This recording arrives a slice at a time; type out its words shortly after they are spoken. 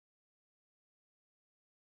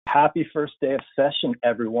Happy first day of session,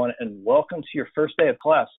 everyone, and welcome to your first day of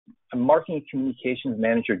class. I'm Marketing Communications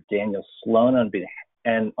Manager Daniel Sloan,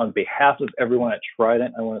 and on behalf of everyone at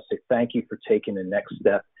Trident, I want to say thank you for taking the next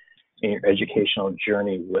step in your educational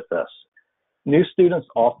journey with us. New students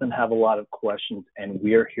often have a lot of questions, and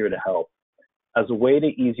we are here to help. As a way to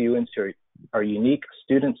ease you into our unique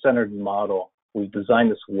student-centered model, we've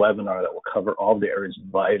designed this webinar that will cover all the areas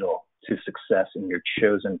vital to success in your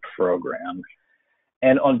chosen program.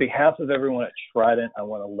 And on behalf of everyone at Trident, I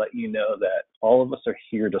want to let you know that all of us are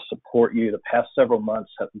here to support you. The past several months,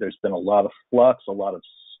 there's been a lot of flux, a lot of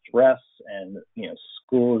stress, and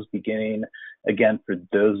school is beginning again for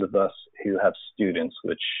those of us who have students,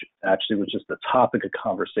 which actually was just the topic of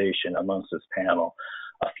conversation amongst this panel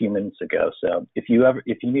a few minutes ago. So if you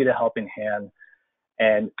need a helping hand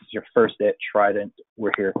and it's your first day at Trident,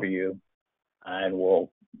 we're here for you, and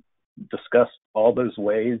we'll discuss all those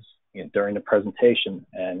ways during the presentation.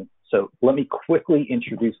 And so let me quickly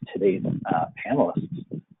introduce today's panelists.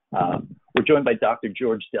 We're joined by Dr.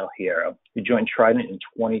 George Del Hierro, who joined Trident in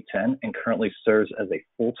 2010 and currently serves as a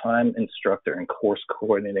full-time instructor and course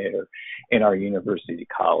coordinator in our university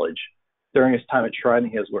college. During his time at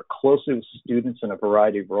Trident, he has worked closely with students in a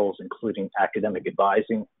variety of roles, including academic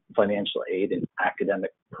advising, financial aid, and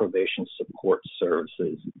academic probation support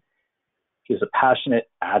services. He is a passionate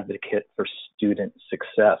advocate for student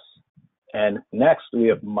success. And next, we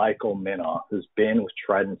have Michael Minnaugh, who's been with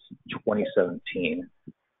Trident since 2017.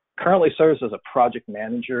 Currently serves as a project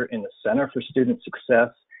manager in the Center for Student Success,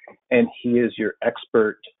 and he is your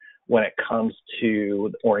expert when it comes to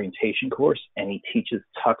the orientation course, and he teaches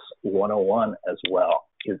Tux 101 as well.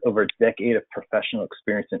 He has over a decade of professional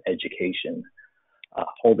experience in education,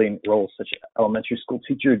 holding roles such as elementary school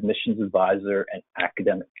teacher, admissions advisor, and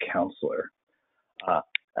academic counselor.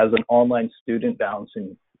 As an online student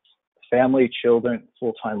balancing family, children,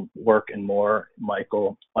 full-time work, and more,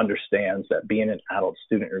 Michael understands that being an adult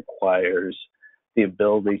student requires the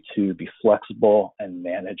ability to be flexible and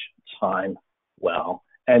manage time well.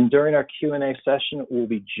 And during our Q&A session, we'll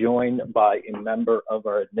be joined by a member of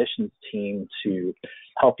our admissions team to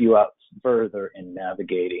help you out further in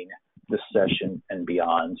navigating this session and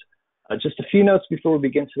beyond. Just a few notes before we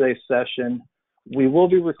begin today's session. We will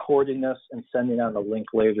be recording this and sending out a link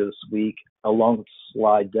later this week along with the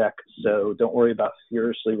slide deck, so don't worry about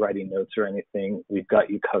furiously writing notes or anything. We've got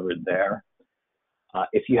you covered there.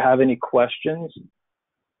 If you have any questions,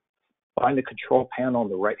 find the control panel on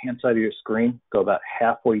the right-hand side of your screen, go about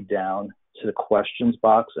halfway down to the questions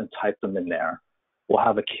box and type them in there. We'll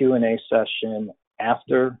have a Q&A session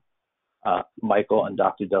after Michael and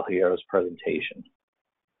Dr. Del Hierro's presentation.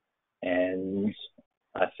 And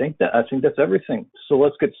I think that's everything. So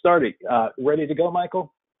let's get started. Ready to go,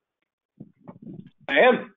 Michael? I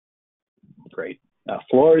am. Great.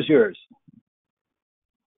 Floor is yours.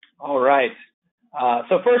 All right.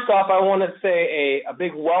 So first off, I want to say a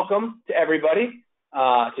big welcome to everybody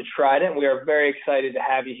to Trident. We are very excited to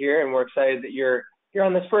have you here, and we're excited that you're here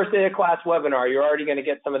on this first day of class webinar. You're already going to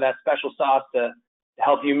get some of that special sauce to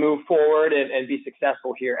help you move forward and be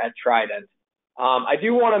successful here at Trident. I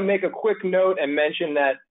do want to make a quick note and mention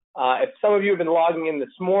that if some of you have been logging in this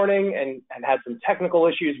morning and had some technical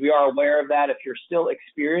issues, we are aware of that. If you're still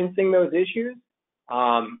experiencing those issues,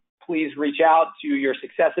 please reach out to your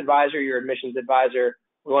success advisor, your admissions advisor.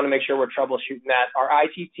 We want to make sure we're troubleshooting that. Our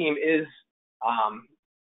IT team is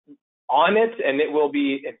on it, and it will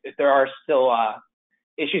be, if there are still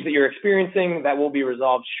issues that you're experiencing, that will be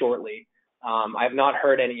resolved shortly. I have not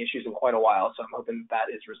heard any issues in quite a while, so I'm hoping that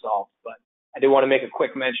is resolved. But I did want to make a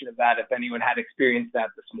quick mention of that if anyone had experienced that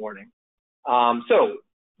this morning. So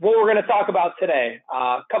what we're going to talk about today,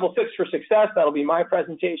 a couple tips for success. That'll be my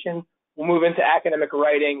presentation. We'll move into academic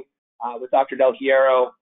writing with Dr. Del Hierro,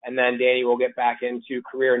 and then Danny will get back into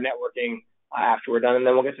career networking after we're done, and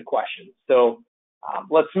then we'll get to questions. So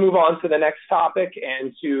let's move on to the next topic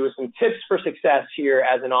and to some tips for success here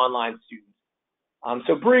as an online student.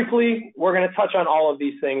 So briefly, we're going to touch on all of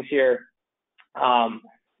these things here.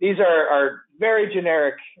 These are very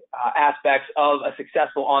generic aspects of a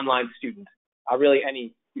successful online student, really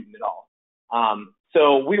any student at all.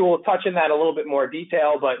 So we will touch in that a little bit more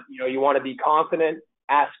detail, but you want to be confident,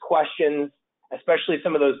 ask questions, especially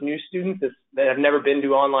some of those new students that have never been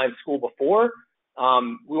to online school before.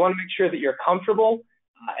 We want to make sure that you're comfortable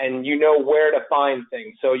and you know where to find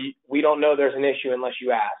things. So we don't know there's an issue unless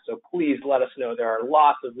you ask. So please let us know. There are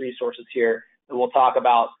lots of resources here that we'll talk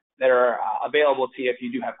about that are available to you if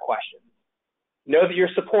you do have questions. Know that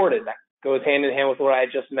you're supported. That goes hand in hand with what I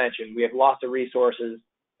just mentioned. We have lots of resources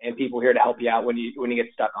and people here to help you out when you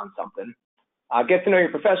get stuck on something. Get to know your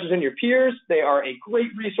professors and your peers. They are a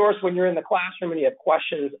great resource when you're in the classroom and you have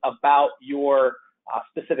questions about your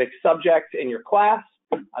specific subject in your class.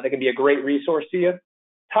 They can be a great resource to you.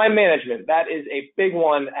 Time management, that is a big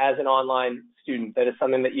one as an online student. That is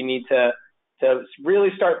something that you need to really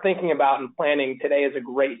start thinking about and planning. Today is a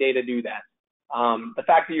great day to do that. The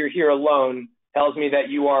fact that you're here alone tells me that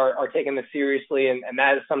you are taking this seriously, and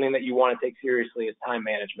that is something that you want to take seriously, is time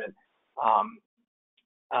management.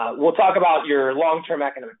 We'll talk about your long-term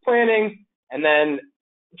academic planning, and then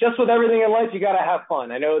just with everything in life, you got to have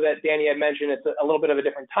fun. I know that Danny had mentioned it's a little bit of a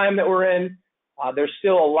different time that we're in. There's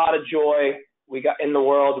still a lot of joy in the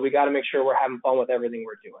world. We got to make sure we're having fun with everything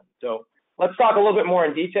we're doing. So let's talk a little bit more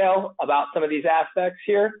in detail about some of these aspects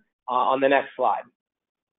here on the next slide.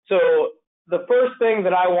 So the first thing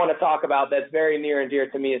that I want to talk about that's very near and dear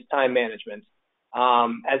to me is time management.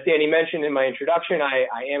 As Danny mentioned in my introduction, I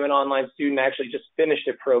am an online student. I actually just finished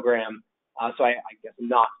a program, so I guess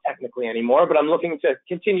not technically anymore, but I'm looking to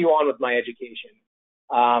continue on with my education.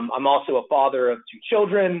 I'm also a father of 2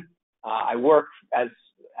 children. I work, as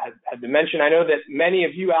has been mentioned. I know that many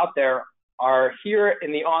of you out there are here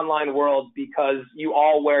in the online world because you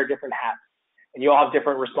all wear different hats and you all have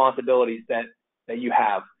different responsibilities that you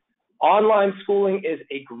have. Online schooling is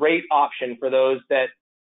a great option for those that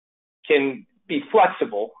can be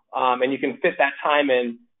flexible, and you can fit that time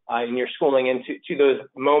in your schooling into those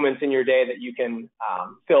moments in your day that you can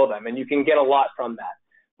fill them, and you can get a lot from that.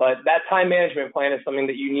 But that time management plan is something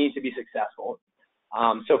that you need to be successful.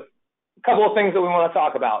 So a couple of things that we want to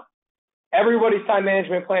talk about. Everybody's time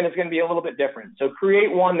management plan is going to be a little bit different. So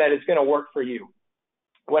create one that is going to work for you.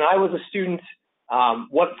 When I was a student,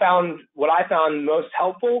 what I found most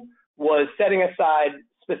helpful was setting aside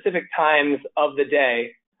specific times of the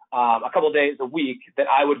day, a couple of days a week, that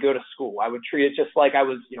I would go to school. I would treat it just like I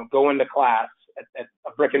was, going to class at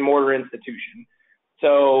a brick and mortar institution.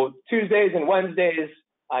 So Tuesdays and Wednesdays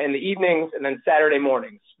in the evenings, and then Saturday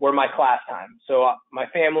mornings were my class time. So my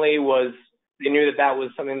family they knew that was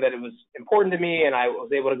something that it was important to me, and I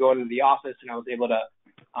was able to go into the office and I was able to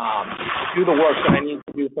do the work that I need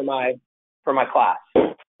to do for my class.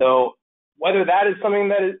 So whether that is something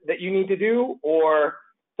that you need to do, or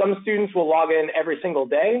some students will log in every single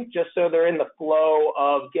day just so they're in the flow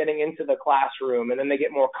of getting into the classroom, and then they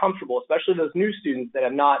get more comfortable, especially those new students that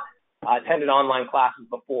have not attended online classes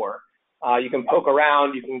before. You can poke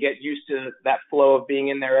around, you can get used to that flow of being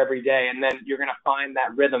in there every day, and then you're going to find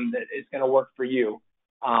that rhythm that is going to work for you.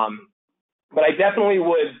 But I definitely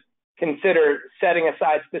would consider setting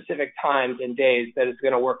aside specific times and days that is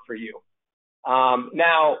going to work for you.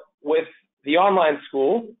 Now, with the online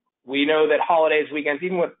school, we know that holidays, weekends,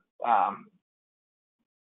 even with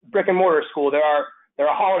brick and mortar school, there are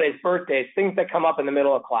holidays, birthdays, things that come up in the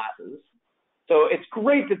middle of classes. So it's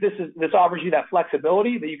great that this offers you that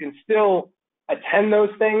flexibility, that you can still attend those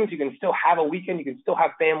things, you can still have a weekend, you can still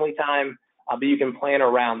have family time, but you can plan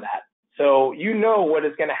around that. So you know what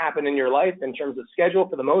is going to happen in your life in terms of schedule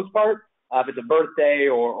for the most part, if it's a birthday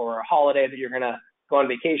or a holiday that you're going to go on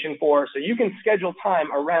vacation for. So you can schedule time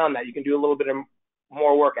around that. You can do a little bit of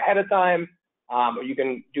more work ahead of time, or you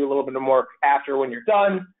can do a little bit of work after when you're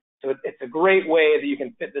done. So it's a great way that you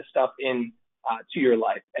can fit this stuff in to your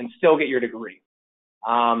life and still get your degree.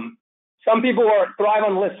 Some people thrive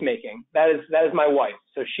on list making. That is my wife.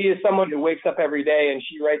 So she is someone who wakes up every day and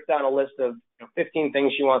she writes down a list of 15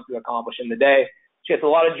 things she wants to accomplish in the day. She has a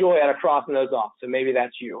lot of joy out of crossing those off. So maybe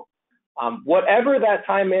that's you. Whatever that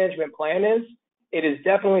time management plan is, it is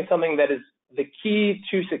definitely something that is the key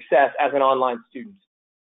to success as an online student.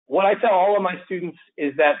 What I tell all of my students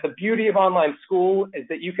is that the beauty of online school is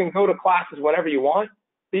that you can go to classes whenever you want,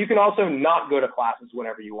 but you can also not go to classes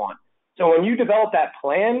whenever you want. So when you develop that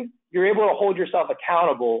plan, you're able to hold yourself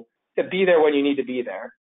accountable to be there when you need to be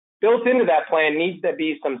there. Built into that plan needs to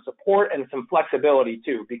be some support and some flexibility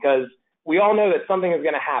too, because we all know that something is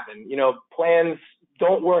going to happen. Plans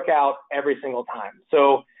don't work out every single time.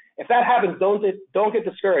 So if that happens, don't get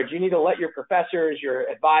discouraged. You need to let your professors, your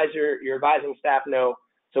advisor, your advising staff know,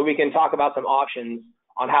 so we can talk about some options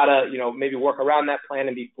on how to, maybe work around that plan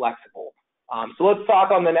and be flexible. So let's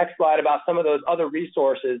talk on the next slide about some of those other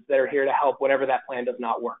resources that are here to help whenever that plan does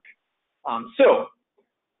not work. So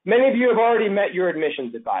many of you have already met your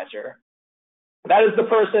admissions advisor. That is the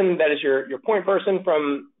person that is your point person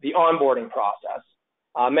from the onboarding process.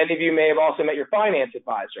 Many of you may have also met your finance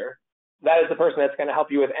advisor. That is the person that's going to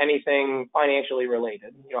help you with anything financially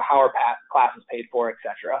related, how are classes paid for, et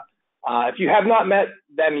cetera. If you have not met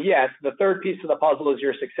them yet, the third piece of the puzzle is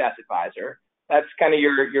your success advisor. That's kind of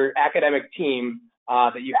your academic team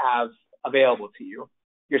that you have available to you.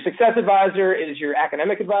 Your success advisor is your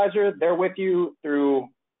academic advisor. They're with you through,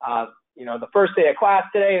 the first day of class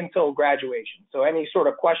today until graduation. So any sort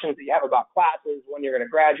of questions that you have about classes, when you're going to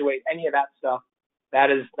graduate, any of that stuff, that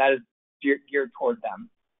is geared toward them.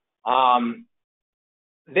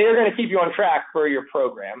 They're going to keep you on track for your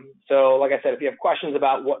program. So like I said, if you have questions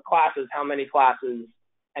about what classes, how many classes,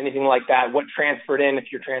 anything like that, what transferred in, if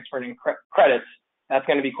you're transferring in credits, that's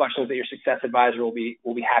going to be questions that your success advisor will be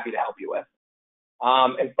happy to help you with.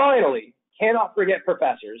 And finally, cannot forget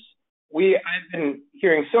professors. I've been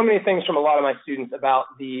hearing so many things from a lot of my students about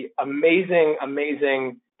the amazing,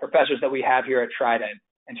 amazing professors that we have here at Trident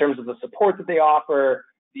in terms of the support that they offer.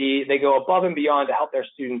 They go above and beyond to help their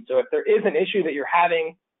students. So if there is an issue that you're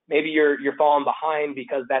having, maybe you're falling behind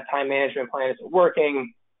because that time management plan isn't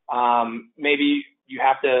working. Maybe you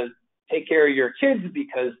have to take care of your kids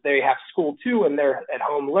because they have school too and they're at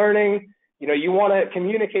home learning. You want to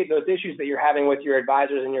communicate those issues that you're having with your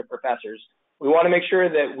advisors and your professors. We want to make sure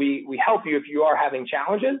that we help you if you are having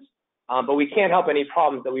challenges, but we can't help any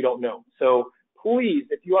problems that we don't know. So please,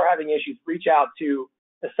 if you are having issues, reach out to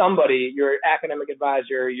somebody, your academic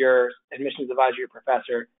advisor, your admissions advisor, your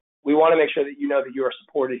professor. We want to make sure that you know that you are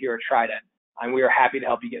supported here at Trident, and we are happy to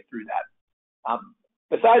help you get through that.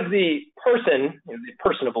 Besides the the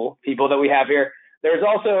personable people that we have here, there's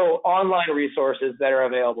also online resources that are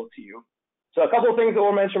available to you. So a couple of things that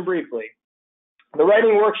we'll mention briefly. The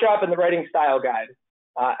writing workshop and the writing style guide.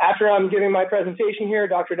 After I'm giving my presentation here,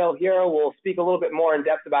 Dr. Del Hierro will speak a little bit more in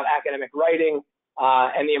depth about academic writing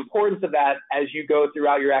and the importance of that as you go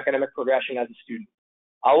throughout your academic progression as a student.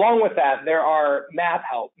 Along with that, there are math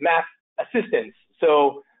assistance.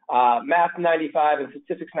 So Math 95 and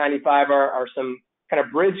Statistics 95 are some kind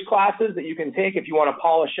of bridge classes that you can take if you want to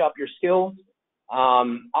polish up your skills.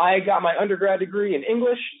 I got my undergrad degree in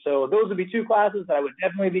English, so those would be two classes that I would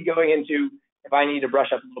definitely be going into if I need to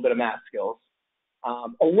brush up a little bit of math skills.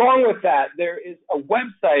 Along with that, there is a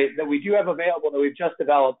website that we do have available that we've just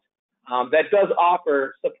developed that does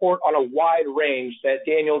offer support on a wide range that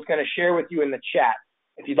Daniel is going to share with you in the chat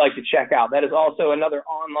if you'd like to check out. That is also another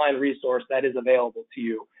online resource that is available to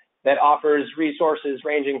you that offers resources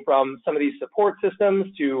ranging from some of these support systems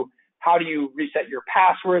to how do you reset your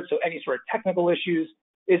password. So any sort of technical issues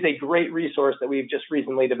is a great resource that we've just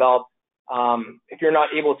recently developed. If you're not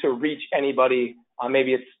able to reach anybody,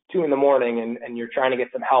 maybe it's 2 a.m. and you're trying to get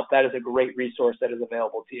some help, that is a great resource that is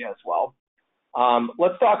available to you as well.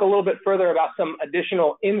 Let's talk a little bit further about some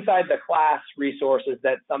additional inside the class resources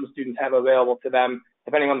that some students have available to them,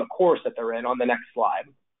 depending on the course that they're in on the next slide.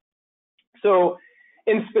 So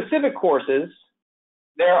in specific courses,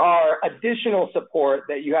 there are additional support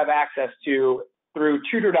that you have access to through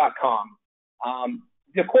tutor.com.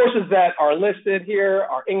 The courses that are listed here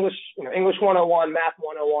are English 101, Math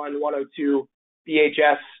 101, 102,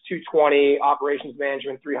 BHS 220, Operations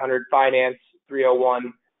Management 300, Finance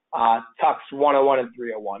 301, Tux 101 and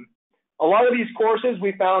 301. A lot of these courses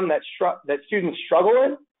we found that students struggle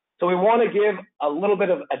in, so we want to give a little bit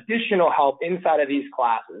of additional help inside of these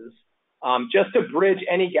classes, just to bridge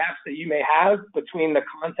any gaps that you may have between the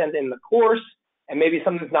content in the course and maybe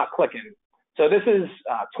something's not clicking. So this is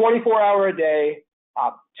 24-hour a day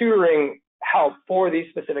tutoring help for these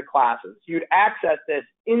specific classes. You'd access this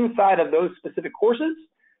inside of those specific courses.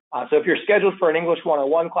 So if you're scheduled for an English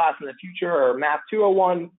 101 class in the future or Math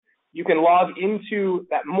 201, you can log into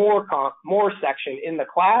that more section in the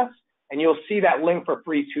class, and you'll see that link for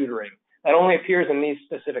free tutoring. That only appears in these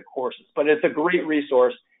specific courses, but it's a great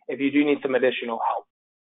resource if you do need some additional help.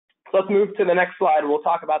 So let's move to the next slide. We'll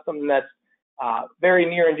talk about something that's very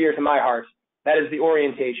near and dear to my heart. That is the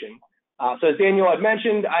orientation. So as Daniel had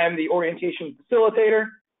mentioned, I am the orientation facilitator.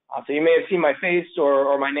 So you may have seen my face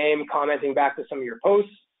or my name commenting back to some of your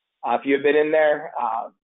posts. If you have been in there,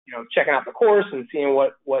 checking out the course and seeing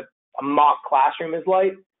what a mock classroom is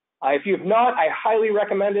like. If you have not, I highly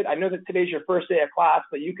recommend it. I know that today's your first day of class,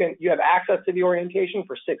 but you have access to the orientation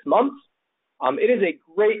for 6 months. It is a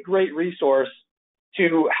great resource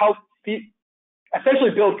to help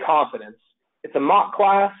essentially build confidence. It's a mock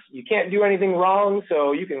class. You can't do anything wrong,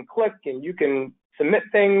 so you can click and you can submit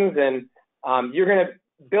things, and you're going to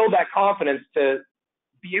build that confidence to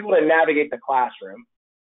be able to navigate the classroom.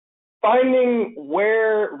 Finding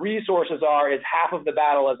where resources are is half of the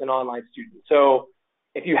battle as an online student. So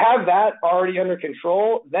if you have that already under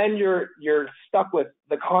control, then you're stuck with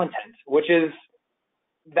the content,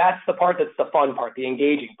 that's the part that's the fun part, the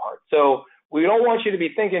engaging part. So we don't want you to be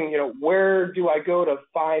thinking, where do I go to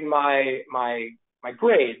find my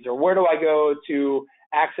grades, or where do I go to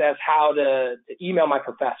access how to email my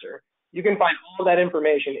professor? You can find all that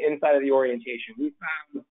information inside of the orientation. We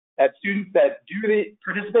found that students that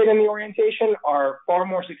participate in the orientation are far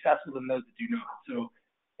more successful than those that do not. So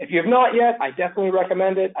if you have not yet, I definitely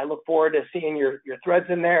recommend it. I look forward to seeing your threads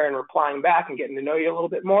in there and replying back and getting to know you a little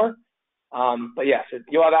bit more. But yes,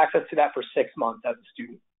 you'll have access to that for 6 months as a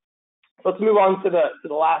student. So let's move on to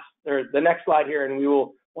the next slide here, and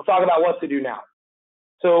we'll talk about what to do now.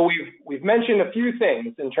 So we've mentioned a few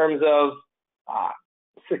things in terms of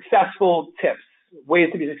successful tips, ways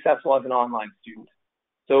to be successful as an online student.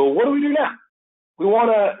 So what do we do now? We want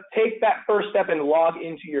to take that first step and log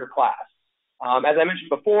into your class. As I mentioned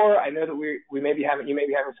before, I know that you may be having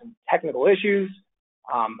some technical issues.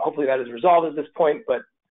 Hopefully that is resolved at this point. But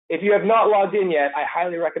if you have not logged in yet, I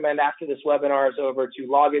highly recommend after this webinar is over to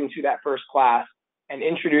log into that first class and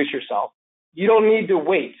introduce yourself. You don't need to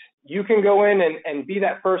wait. You can go in and be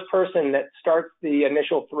that first person that starts the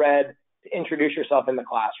initial thread to introduce yourself in the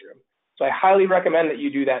classroom. So I highly recommend that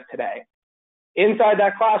you do that today. Inside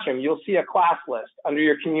that classroom, you'll see a class list under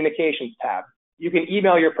your communications tab. You can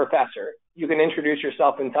email your professor. You can introduce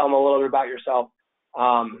yourself and tell them a little bit about yourself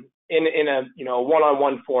in a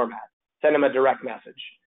one-on-one format. Send them a direct message.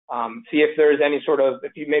 See if there's any sort of,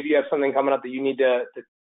 maybe you have something coming up that you need to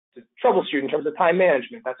troubleshoot in terms of time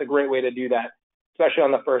management. That's a great way to do that, especially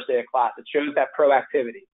on the first day of class. It shows that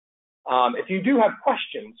proactivity. If you do have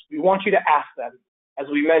questions, we want you to ask them. As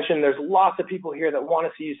we mentioned, there's lots of people here that want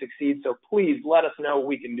to see you succeed, so please let us know what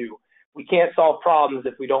we can do. We can't solve problems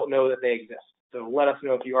if we don't know that they exist. So let us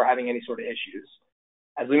know if you are having any sort of issues.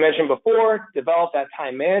 As we mentioned before, develop that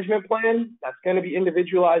time management plan. That's going to be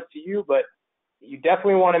individualized to you, but you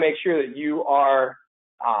definitely want to make sure that you are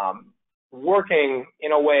working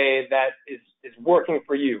in a way that is working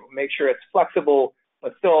for you. Make sure it's flexible,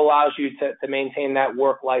 but still allows you to maintain that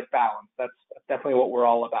work-life balance. That's definitely what we're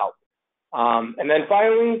all about. And then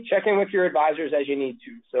finally, check in with your advisors as you need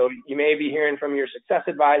to. So you may be hearing from your success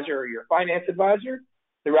advisor or your finance advisor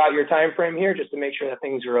throughout your time frame here, just to make sure that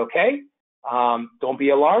things are okay. Don't be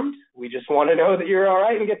alarmed. We just want to know that you're all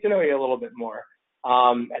right and get to know you a little bit more.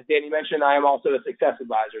 As Danny mentioned, I am also a success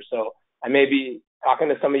advisor, so I may be talking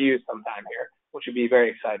to some of you sometime here, which would be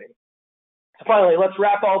very exciting. So finally, let's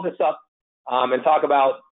wrap all this up and talk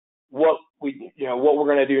about what we're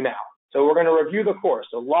going to do now. So we're going to review the course.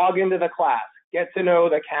 So log into the class, get to know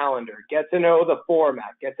the calendar, get to know the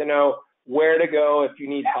format, get to know where to go if you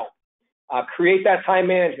need help. Create that time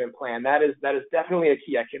management plan. That is definitely a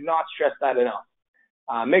key. I cannot stress that enough.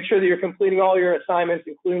 Make sure that you're completing all your assignments,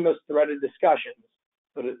 including those threaded discussions.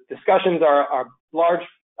 So the discussions are a large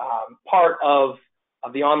part of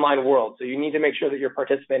the online world. So you need to make sure that you're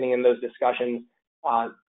participating in those discussions,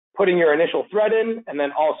 putting your initial thread in, and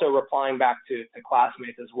then also replying back to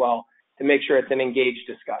classmates as well to make sure it's an engaged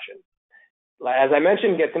discussion. As I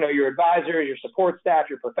mentioned, get to know your advisors, your support staff,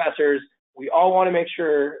 your professors. We all want to make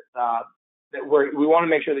sure we want to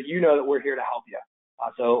make sure that you know that we're here to help you.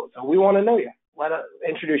 So we want to know you.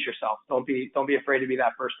 Introduce yourself. Don't be afraid to be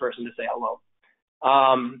that first person to say hello.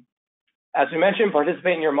 As we mentioned,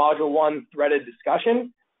 participate in your Module 1 threaded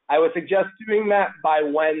discussion. I would suggest doing that by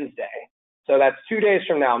Wednesday. So that's 2 days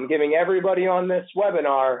from now. I'm giving everybody on this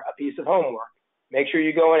webinar a piece of homework. Make sure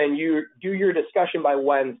you go in and you do your discussion by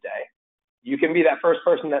Wednesday. You can be that first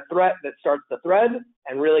person that starts the thread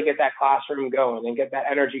and really get that classroom going and get that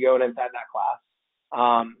energy going inside that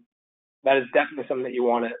class. That is definitely something that you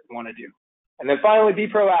want to do. And then finally, be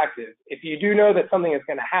proactive. If you do know that something is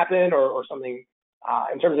going to happen or something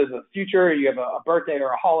in terms of the future, you have a birthday or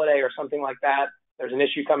a holiday or something like that, there's an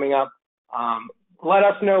issue coming up, let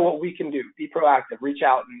us know what we can do. Be proactive. Reach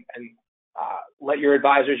out and let your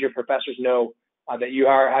advisors, your professors know that you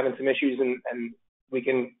are having some issues, and we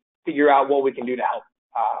can figure out what we can do to help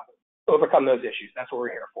overcome those issues. That's what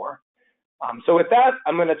we're here for. So with that,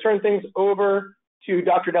 I'm going to turn things over to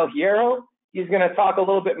Dr. Del Hierro. He's going to talk a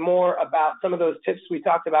little bit more about some of those tips we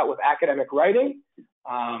talked about with academic writing.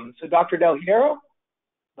 So Dr. Del Hierro,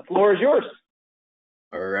 the floor is yours.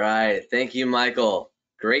 All right. Thank you, Michael.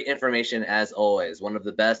 Great information as always. One of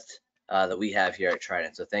the best that we have here at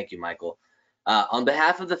Trident. So thank you, Michael. On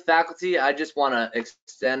behalf of the faculty, I just want to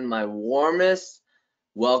extend my warmest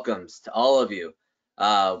welcomes to all of you.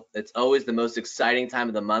 It's always the most exciting time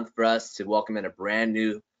of the month for us to welcome in a brand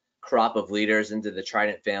new crop of leaders into the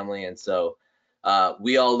Trident family. And so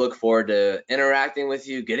we all look forward to interacting with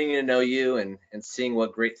you, getting to know you, and seeing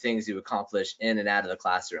what great things you accomplish in and out of the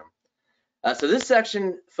classroom. So this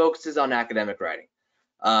section focuses on academic writing.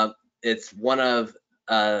 It's one of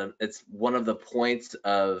the points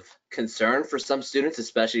of concern for some students,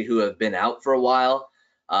 especially who have been out for a while.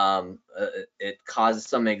 It causes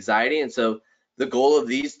some anxiety, and so the goal of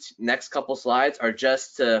these next couple slides are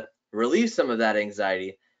just to relieve some of that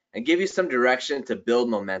anxiety and give you some direction to build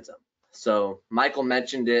momentum. So Michael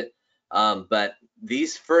mentioned it, but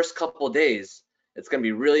these first couple of days, it's going to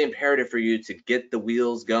be really imperative for you to get the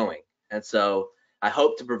wheels going. And so I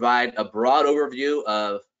hope to provide a broad overview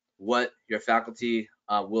of what your faculty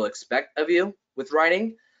will expect of you with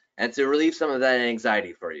writing, and to relieve some of that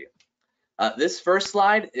anxiety for you. This first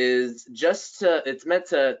slide is it's meant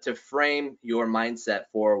to frame your mindset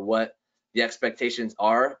for what the expectations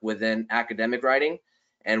are within academic writing,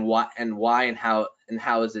 and why and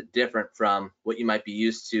how is it different from what you might be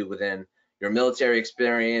used to within your military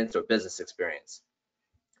experience or business experience.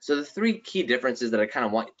 So the three key differences that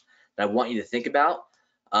I want you to think about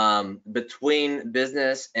between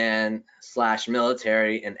business and /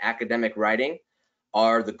 military and academic writing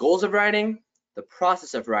are the goals of writing, the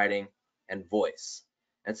process of writing, and voice.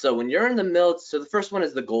 And so when you're in the military, so the first one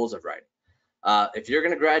is the goals of writing. If you're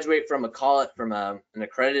going to graduate from an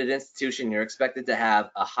accredited institution, you're expected to have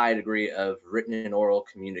a high degree of written and oral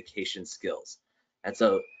communication skills. And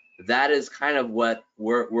so that is kind of what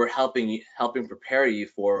we're helping prepare you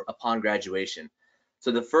for upon graduation.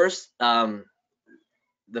 So the first point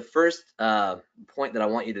that I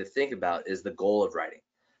want you to think about is the goal of writing.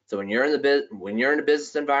 So when you're in a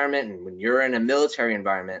business environment and when you're in a military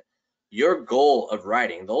environment, your goal of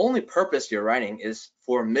writing, the only purpose you're writing is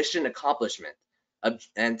for mission accomplishment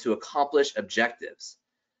and to accomplish objectives.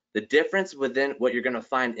 The difference within what you're going to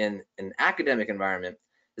find in an academic environment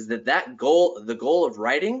is that the goal of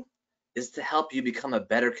writing is to help you become a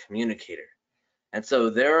better communicator. And so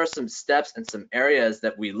there are some steps and some areas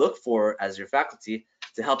that we look for as your faculty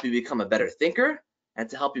to help you become a better thinker and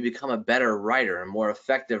to help you become a better writer, a more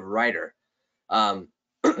effective writer.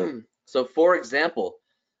 So for example,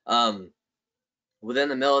 within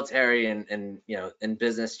the military and in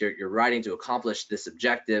business, you're writing to accomplish this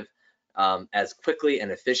objective as quickly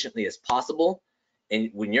and efficiently as possible. And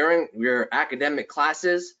when you're in your academic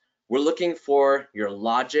classes, we're looking for your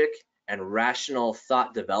logic and rational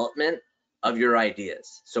thought development of your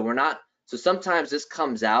ideas. So sometimes this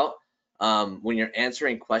comes out when you're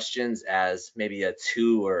answering questions as maybe a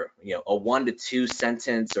 1 to 2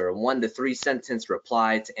 sentence or a 1 to 3 sentence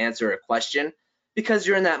reply to answer a question, because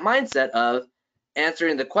you're in that mindset of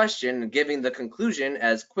answering the question and giving the conclusion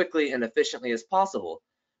as quickly and efficiently as possible.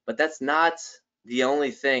 But that's not the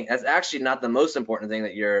only thing. That's actually not the most important thing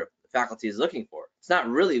that your faculty is looking for. It's not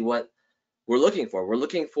really what we're looking for. We're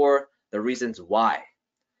looking for the reasons why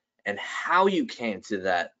and how you came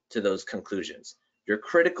to those conclusions, your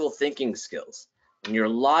critical thinking skills, and your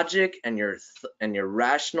logic and your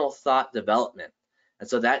rational thought development. And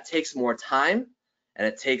so that takes more time, and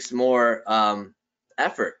it takes more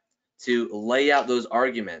effort to lay out those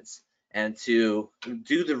arguments and to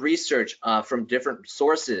do the research from different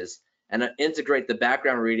sources and integrate the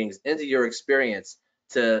background readings into your experience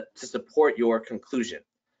to support your conclusion.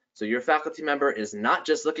 So your faculty member is not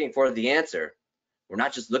just looking for the answer. We're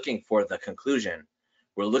not just looking for the conclusion.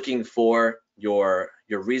 We're looking for your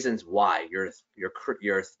reasons why,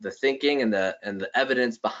 the thinking and the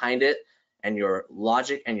evidence behind it, and your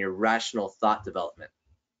logic and your rational thought development.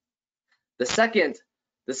 The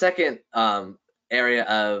second area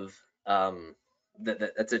of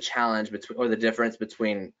that's a challenge or the difference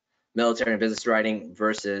between military and business writing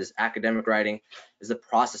versus academic writing is the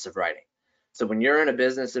process of writing. So when you're in a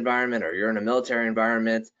business environment or you're in a military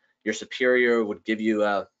environment, your superior would give you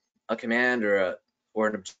a command or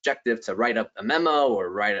an objective to write up a memo or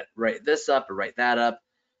write this up or write that up,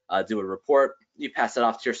 do a report. You pass it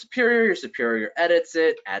off to your superior edits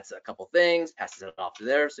it, adds a couple things, passes it off to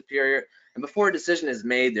their superior, and before a decision is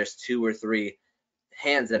made, there's 2 or 3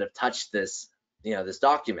 hands that have touched this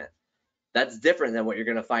document. That's different than what you're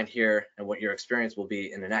going to find here and what your experience will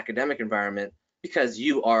be in an academic environment, because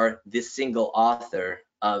you are the single author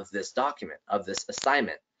of this document, of this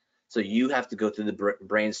assignment. So you have to go through the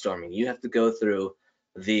brainstorming. You have to go through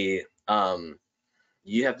the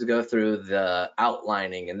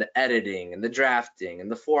outlining and the editing and the drafting and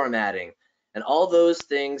the formatting, and all those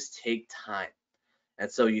things take time. And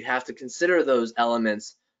so you have to consider those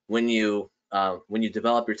elements when you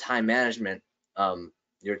develop your time management plan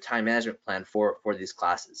for these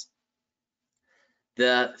classes.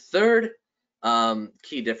 The third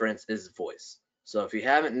key difference is voice. So if you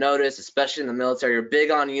haven't noticed, especially in the military, you're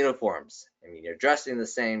big on uniforms. I mean, you're dressing the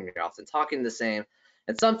same, you're often talking the same,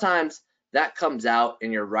 and sometimes that comes out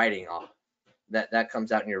in your writing. That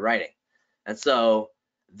comes out in your writing, and so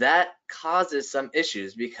that causes some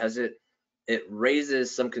issues because it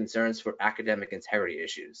raises some concerns for academic integrity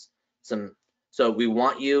issues. So we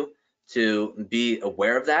want you to be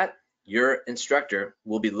aware of that. Your instructor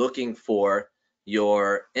will be looking for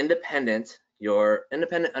your independent, your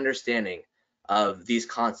independent understanding of these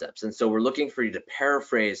concepts. And so we're looking for you to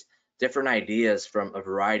paraphrase different ideas from a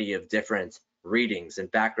variety of different readings and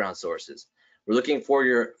background sources. We're looking for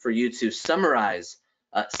you to summarize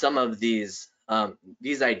some of these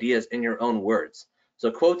ideas in your own words.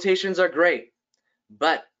 So quotations are great,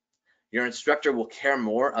 but your instructor will care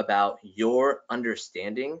more about your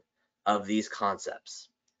understanding of these concepts.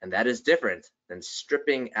 And that is different than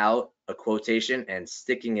stripping out a quotation and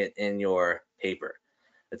sticking it in your paper.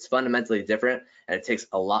 It's fundamentally different, and it takes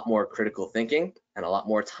a lot more critical thinking and a lot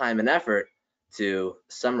more time and effort to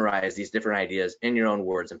summarize these different ideas in your own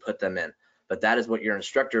words and put them in. But that is what your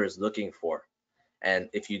instructor is looking for. And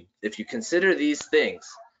if you consider these things,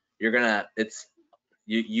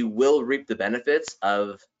 you will reap the benefits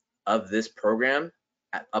of this program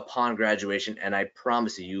upon graduation, and I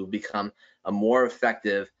promise you will become a more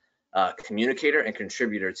effective communicator and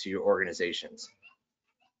contributor to your organizations.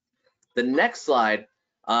 The next slide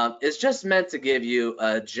is just meant to give you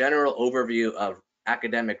a general overview of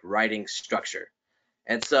academic writing structure.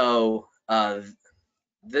 And so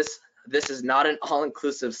this is not an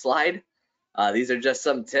all-inclusive slide. These are just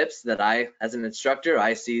some tips that as an instructor,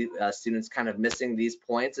 I see students kind of missing these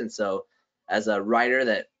points. And so as a writer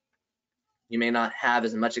that you may not have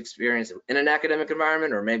as much experience in an academic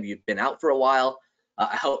environment, or maybe you've been out for a while,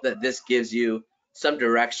 I hope that this gives you some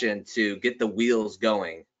direction to get the wheels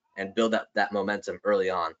going and build up that momentum early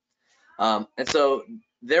on. And so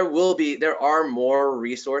there are more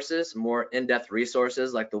resources, more in-depth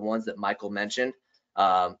resources like the ones that Michael mentioned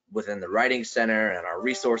within the Writing Center and our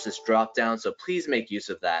resources drop down. So please make use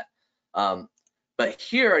of that. But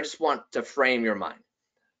here I just want to frame your mind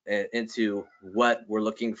into what we're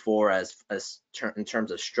looking for in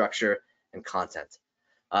terms of structure and content.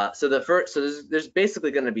 So there's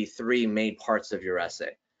basically going to be three main parts of your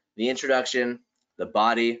essay: the introduction, the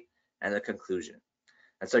body, and the conclusion.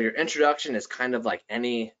 And so your introduction is kind of like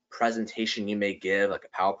any presentation you may give, like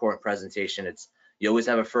a PowerPoint presentation. You always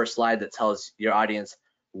have a first slide that tells your audience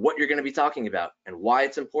what you're going to be talking about and why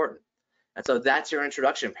it's important. And so that's your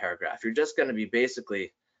introduction paragraph. You're just going to be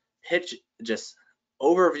basically presenting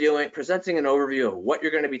an overview of what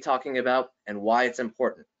you're going to be talking about and why it's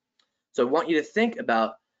important. So I want you to think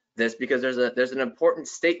about this, because there's an important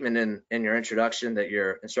statement in your introduction that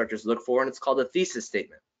your instructors look for, and it's called a thesis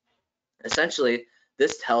statement. Essentially,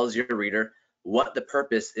 this tells your reader what the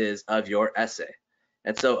purpose is of your essay.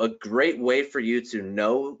 And so a great way for you to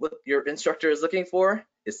know what your instructor is looking for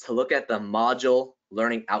is to look at the module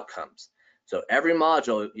learning outcomes. So every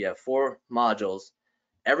module, you have 4 modules.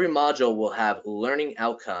 Every module will have learning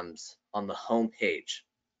outcomes on the home page.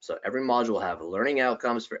 So every module will have learning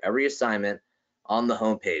outcomes for every assignment on the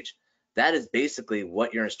home page. That is basically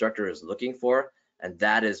what your instructor is looking for, and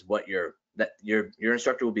that is what your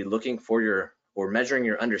instructor will be looking for or measuring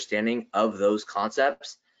your understanding of those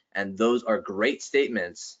concepts. And those are great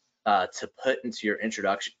statements to put into your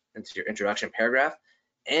introduction paragraph,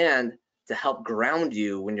 and to help ground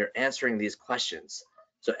you when you're answering these questions.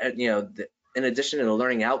 So in addition to the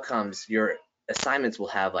learning outcomes, your assignments will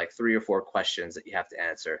have like 3 or 4 questions that you have to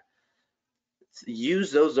answer.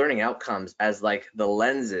 Use those learning outcomes as like the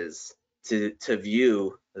lenses to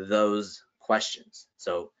view those questions.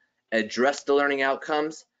 So address the learning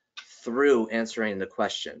outcomes through answering the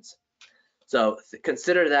questions. So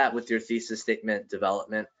consider that with your thesis statement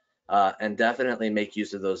development, and definitely make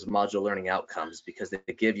use of those module learning outcomes, because they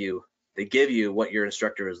give you what your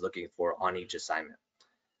instructor is looking for on each assignment.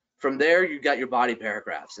 From there, you got your body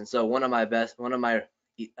paragraphs. And so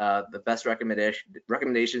the best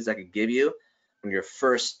recommendations I could give you when you're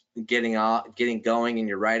first getting going in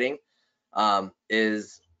your writing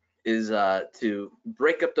is to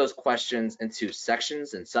break up those questions into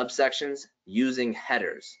sections and subsections using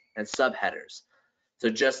headers and subheaders. So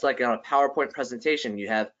just like on a PowerPoint presentation, you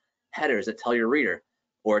have headers that tell your reader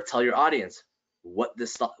or tell your audience what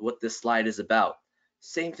this slide is about.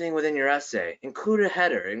 Same thing within your essay. Include a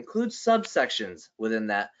header, include subsections within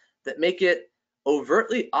that make it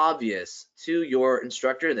overtly obvious to your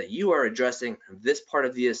instructor that you are addressing this part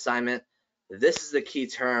of the assignment. This is the key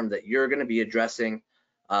term that you're going to be addressing.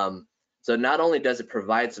 So not only does it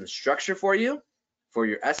provide some structure for you for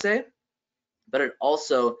your essay, but it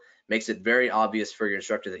also makes it very obvious for your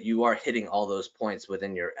instructor that you are hitting all those points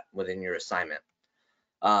within your assignment.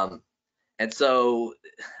 And so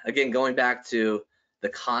again, going back to the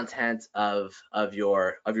content of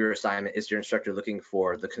your assignment, is your instructor looking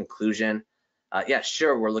for the conclusion? Yeah,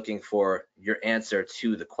 sure, we're looking for your answer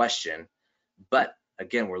to the question, but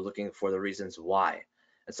again, we're looking for the reasons why.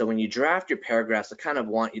 And so when you draft your paragraphs, I kind of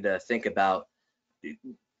want you to think about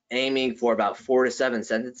aiming for about 4 to 7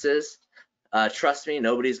 sentences. Trust me,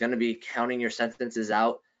 nobody's going to be counting your sentences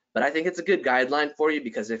out, but I think it's a good guideline for you,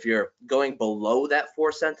 because if you're going below that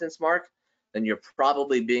 4-sentence mark, then you're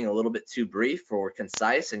probably being a little bit too brief or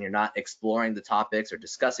concise, and you're not exploring the topics or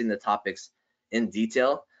discussing the topics in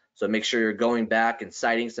detail. So make sure you're going back and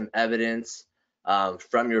citing some evidence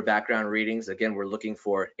from your background readings. Again, we're looking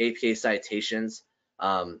for APA citations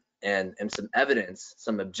and some evidence,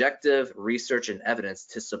 some objective research and evidence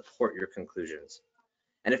to support your conclusions.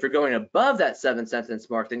 And if you're going above that 7-sentence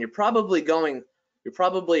mark, then you're probably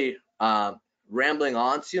rambling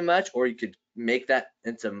on too much, or you could make that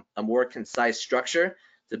into a more concise structure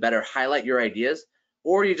to better highlight your ideas,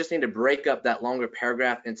 or you just need to break up that longer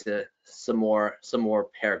paragraph into some more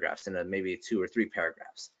paragraphs, into maybe 2 or 3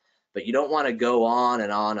 paragraphs. But you don't want to go on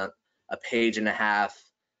and on a page and a half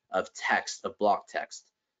of text, of block text.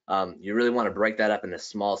 You really want to break that up into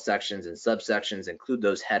small sections and subsections, include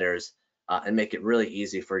those headers, and make it really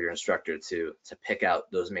easy for your instructor to pick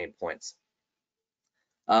out those main points.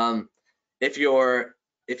 If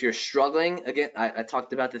you're struggling, again, I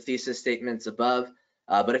talked about the thesis statements above,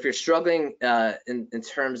 but if you're struggling in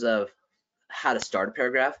terms of how to start a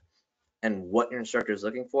paragraph and what your instructor is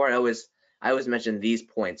looking for, I always mention these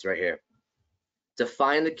points right here.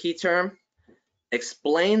 Define the key term,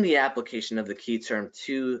 explain the application of the key term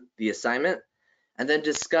to the assignment, and then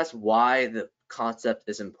discuss why the concept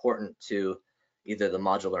is important to either the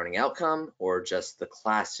module learning outcome or just the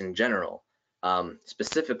class in general,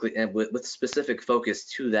 specifically and with specific focus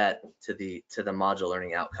to the module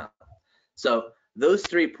learning outcome. So those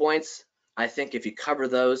 3 points, I think if you cover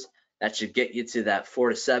those, that should get you to that 4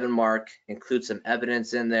 to 7 mark. Include some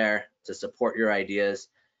evidence in there to support your ideas,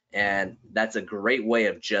 and that's a great way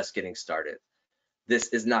of just getting started. This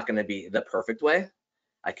is not going to be the perfect way.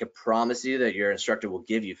 I can promise you that your instructor will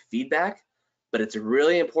give you feedback, but it's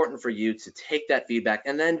really important for you to take that feedback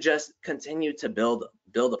and then just continue to build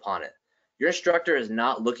upon it. Your instructor is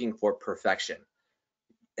not looking for perfection.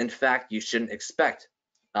 In fact, you shouldn't expect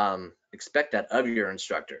that of your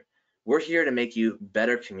instructor. We're here to make you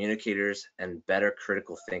better communicators and better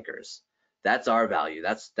critical thinkers. That's our value.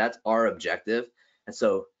 That's our objective. And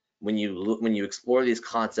so when you explore these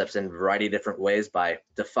concepts in a variety of different ways by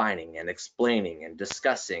defining and explaining and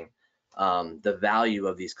discussing the value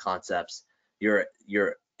of these concepts, you're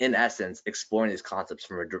in essence exploring these concepts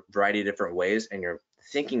from a variety of different ways, and you're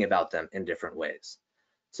thinking about them in different ways.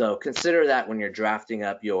 So consider that when you're drafting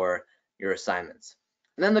up your assignments.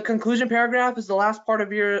 And then the conclusion paragraph is the last part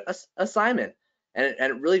of your assignment, and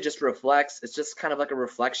it really just reflects, it's just kind of like a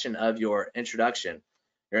reflection of your introduction.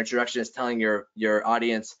 Your introduction is telling your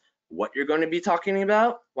audience what you're going to be talking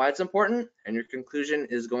about, why it's important, and your conclusion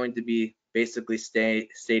is going to be basically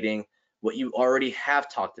stating what you already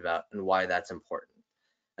have talked about and why that's important.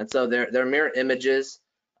 And so they're mirror images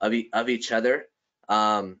of each other.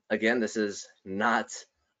 Again, this is not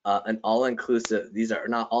an all-inclusive, these are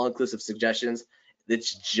not all-inclusive suggestions.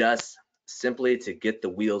 It's just simply to get the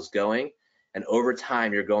wheels going, and over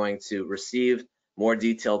time you're going to receive more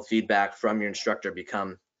detailed feedback from your instructor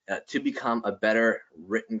to become a better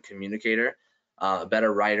written communicator, a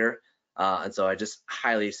better writer. And so I just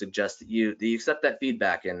highly suggest that you accept that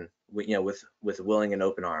feedback, and with willing and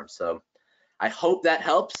open arms. So I hope that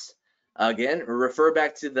helps. Again, refer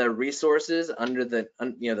back to the resources under the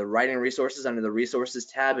writing resources under the resources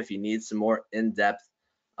tab if you need some more in-depth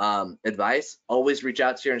advice. Always reach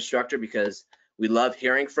out to your instructor, because we love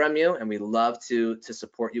hearing from you and we love to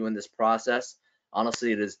support you in this process.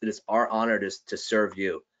 Honestly, it is our honor to serve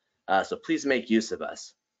you. So please make use of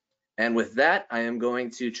us. And with that, I am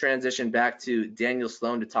going to transition back to Daniel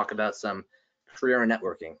Sloan to talk about some career and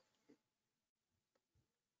networking.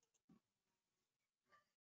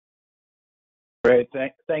 Great,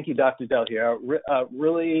 thank you, Dr. Del Hierro.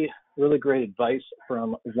 Really great advice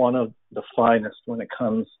from one of the finest when it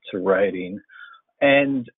comes to writing.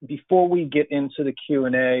 And before we get into the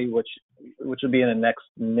Q&A, which will be in the next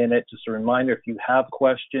minute, just a reminder, if you have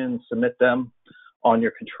questions, submit them on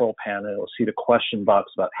your control panel. You'll see the question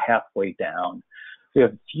box about halfway down. We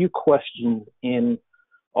have a few questions in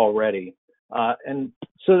already. And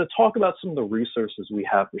so to talk about some of the resources we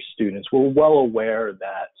have for students, we're well aware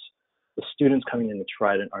that the students coming into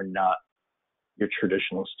Trident are not your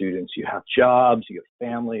traditional students. You have jobs, you have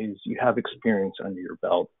families, you have experience under your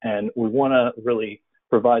belt. And we want to really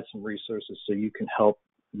provide some resources so you can help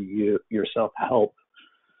yourself help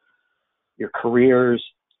your careers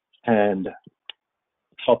and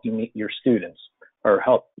help you meet your students, or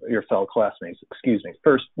help your fellow classmates, excuse me.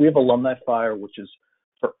 First, we have Alumni Fire, which is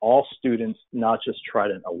for all students, not just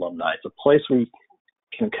Trident alumni. It's a place where you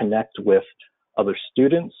can connect with other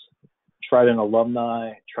students, Trident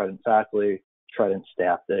alumni, Trident faculty, Trident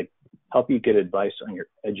staff that help you get advice on your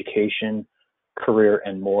education, career,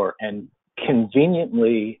 and more. And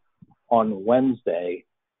conveniently on Wednesday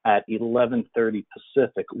at 11:30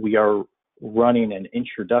 Pacific, we are running an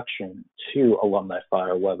introduction to Alumni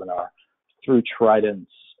Fire webinar through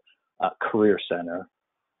Trident's Career Center.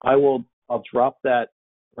 I'll drop that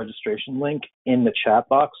registration link in the chat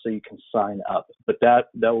box so you can sign up. But that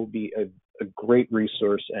will be a great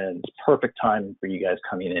resource and perfect timing for you guys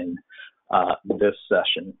coming in this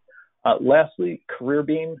session. Lastly,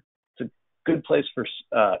 CareerBeam. It's a good place for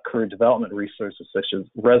career development resources such as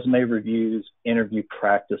resume reviews, interview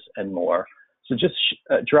practice, and more. So just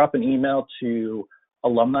drop an email to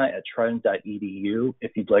alumni@trident.edu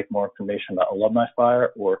if you'd like more information about Alumni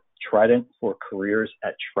Fire, or Trident for Careers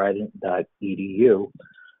at trident.edu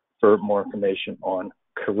for more information on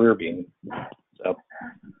CareerBeam. So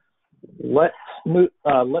let's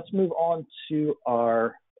move on to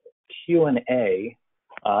our Q&A.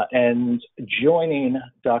 And joining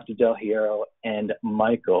Dr. Del Hierro and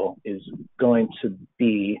Michael is going to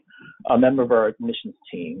be a member of our admissions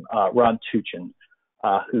team, Ron Tuchin,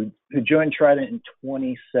 who joined Trident in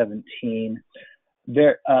 2017.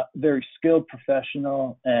 Very skilled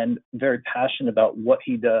professional and very passionate about what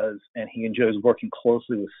he does, and he enjoys working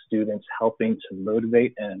closely with students, helping to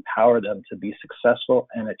motivate and empower them to be successful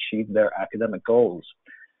and achieve their academic goals.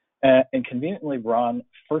 And conveniently, Ron,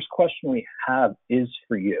 first question we have is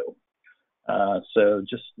for you. So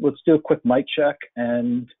just let's do a quick mic check,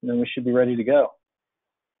 and then we should be ready to go.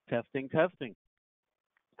 Testing.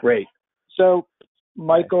 Great. So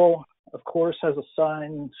Michael, of course, has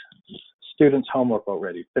assigned students homework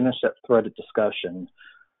already, finished that threaded discussion.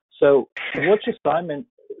 So which assignment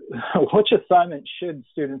should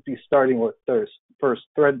students be starting with first,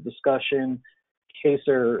 threaded discussion, case,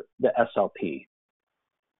 or the SLP?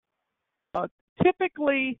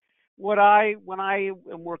 Typically, when I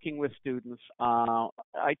am working with students,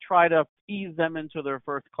 I try to ease them into their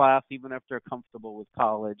first class, even if they're comfortable with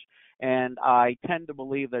college. And I tend to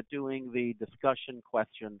believe that doing the discussion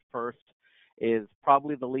question first is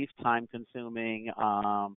probably the least time-consuming,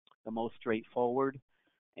 the most straightforward,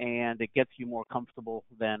 and it gets you more comfortable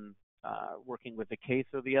than working with the case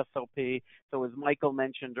or the SLP. So as Michael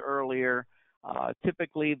mentioned earlier,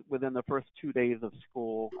 typically within the first 2 days of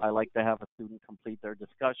school, I like to have a student complete their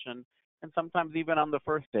discussion, and sometimes even on the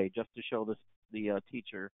first day, just to show the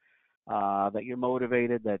teacher that you're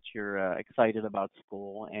motivated, that you're excited about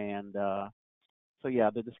school. And so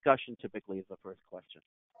yeah, the discussion typically is the first question.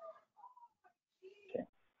 Okay.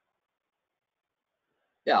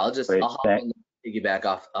 Yeah, I'll hop on piggyback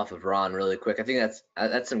off of Ron really quick. I think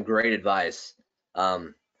that's some great advice.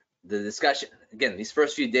 The discussion, again, these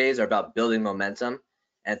first few days are about building momentum,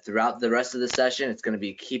 and throughout the rest of the session, it's going to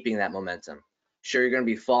be keeping that momentum. Sure, you're going to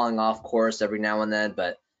be falling off course every now and then,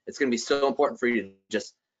 but it's going to be so important for you to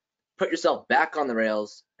just put yourself back on the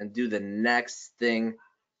rails and do the next thing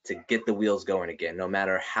to get the wheels going again, no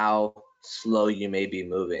matter how slow you may be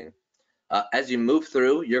moving. As you move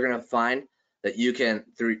through, you're going to find that you can,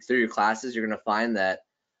 through your classes, you're going to find that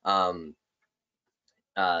the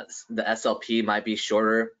SLP might be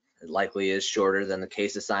shorter. It likely is shorter than the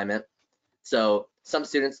case assignment. So some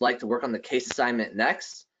students like to work on the case assignment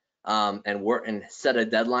next, and set a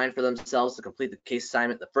deadline for themselves to complete the case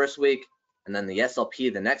assignment the first week, and then the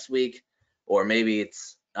SLP the next week, or maybe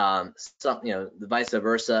it's the vice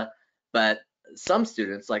versa. But some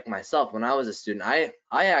students, like myself, when I was a student, I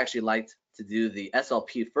actually liked to do the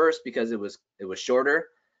SLP first because it was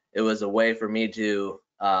shorter. It was a way for me to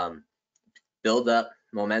build up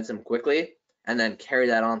momentum quickly, and then carry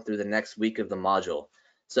that on through the next week of the module.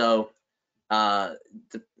 So it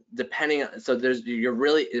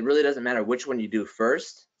really doesn't matter which one you do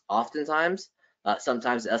first. Oftentimes,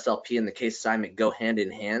 sometimes the SLP and the case assignment go hand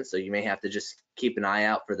in hand, so you may have to just keep an eye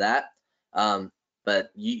out for that.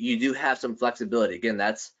 But you do have some flexibility. Again,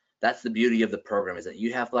 that's the beauty of the program, is that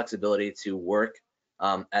you have flexibility to work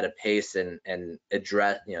at a pace and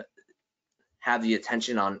address, have the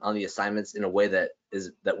attention on the assignments in a way that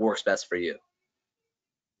works best for you.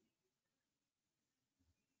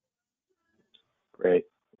 Great,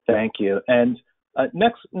 thank you. And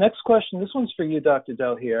next question. This one's for you, Dr.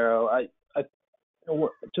 Del Hierro. I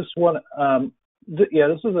just want this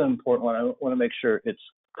is an important one. I want to make sure it's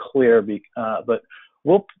clear. But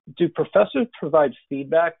do professors provide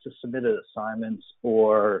feedback to submitted assignments,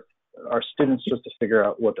 or are students just to figure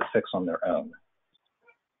out what to fix on their own?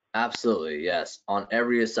 Absolutely, yes. On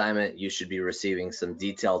every assignment, you should be receiving some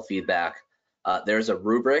detailed feedback. There's a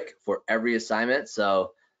rubric for every assignment,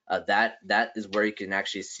 so that is where you can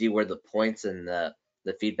actually see where the points and the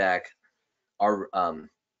feedback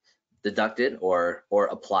deducted or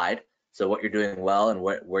applied. So what you're doing well and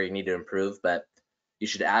where you need to improve, but you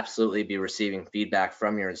should absolutely be receiving feedback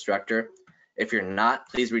from your instructor. If you're not,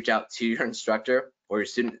 please reach out to your instructor or your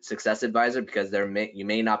student success advisor, because you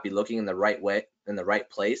may not be looking in the right way, in the right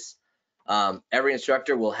place. Every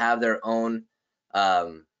instructor will have their own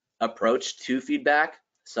approach to feedback.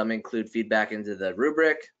 Some include feedback into the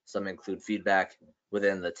rubric, some include feedback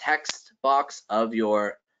within the text box of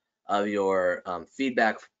your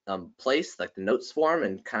feedback place, like the notes form,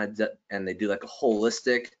 and they do like a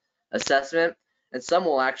holistic assessment. And some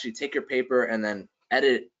will actually take your paper and then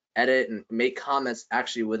edit and make comments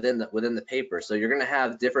actually within the paper. So you're going to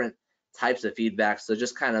have different types of feedback. So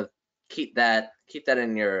just kind of keep that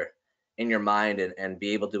in your mind and be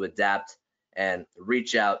able to adapt and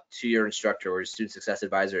reach out to your instructor or your student success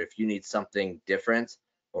advisor if you need something different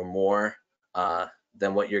or more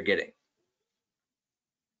than what you're getting.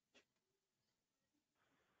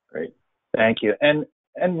 Great, thank you.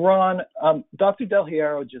 And Ron, Dr. Del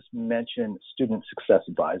Hierro just mentioned student success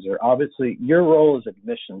advisor. Obviously, your role is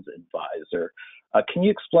admissions advisor. Can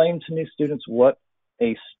you explain to new students what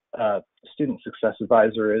a student success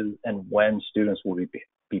advisor is and when students will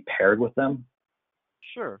be paired with them?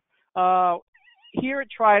 Sure. Here at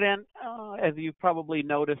Trident, as you've probably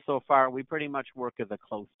noticed so far, we pretty much work as a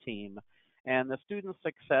close team. And the student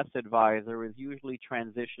success advisor is usually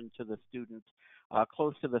transitioned to the student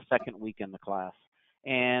close to the second week in the class.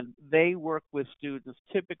 And they work with students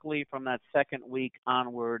typically from that second week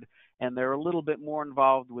onward, and they're a little bit more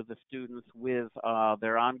involved with the students with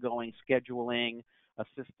their ongoing scheduling,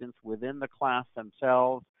 assistance within the class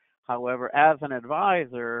themselves. However, as an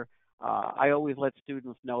advisor, I always let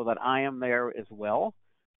students know that I am there as well.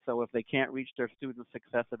 So if they can't reach their student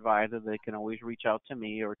success advisor, they can always reach out to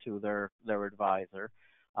me or to their advisor.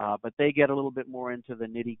 But they get a little bit more into the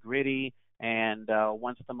nitty-gritty, and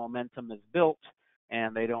once the momentum is built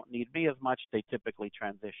and they don't need me as much, they typically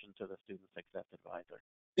transition to the student success advisor.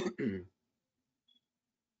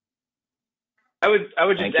 I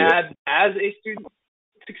would just add, as a student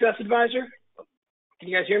success advisor, can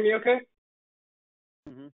you guys hear me okay?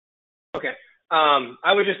 Mm-hmm. Okay.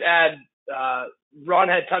 I would just add, Ron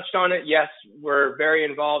had touched on it. Yes, we're very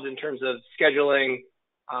involved in terms of scheduling.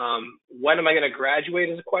 When am I going to graduate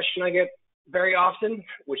is a question I get very often,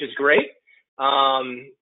 which is great.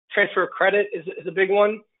 Transfer of credit is a big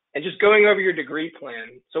one, and just going over your degree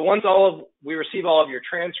plan. So once we receive all of your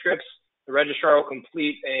transcripts, the registrar will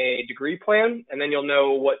complete a degree plan, and then you'll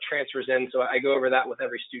know what transfers in. So I go over that with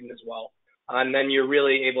every student as well. And then you're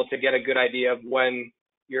really able to get a good idea of when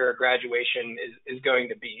your graduation is going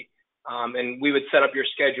to be. And we would set up your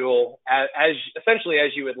schedule as essentially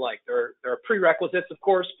as you would like. There are prerequisites, of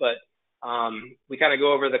course, but we kind of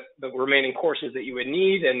go over the remaining courses that you would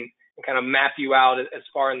need and kind of map you out as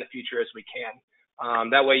far in the future as we can.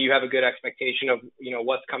 That way you have a good expectation of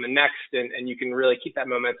what's coming next, and you can really keep that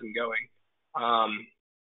momentum going.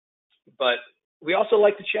 But we also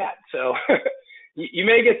like to chat, so you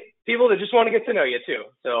may get people that just want to get to know you too.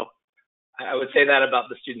 So I would say that about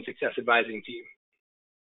the student success advising team.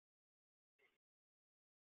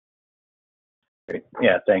 Great.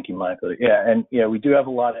 Yeah, thank you, Michael. Yeah, and we do have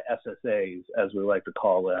a lot of SSAs, as we like to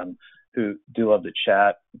call them, who do love to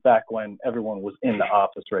chat. Back when everyone was in the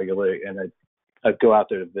office regularly and I'd go out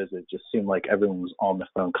there to visit, it just seemed like everyone was on the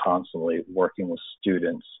phone constantly working with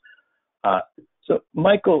students. So,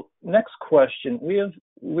 Michael, next question. We have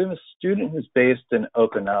a student who's based in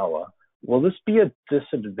Okinawa. Will this be a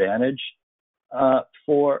disadvantage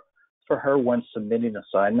for her when submitting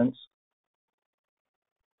assignments?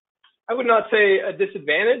 I would not say a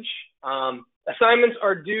disadvantage. Assignments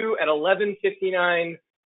are due at 11:59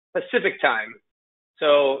 Pacific time.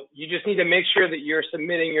 So you just need to make sure that you're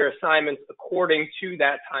submitting your assignments according to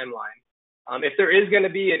that timeline. If there is going to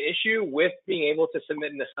be an issue with being able to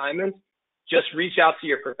submit an assignment, just reach out to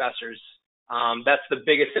your professors. That's the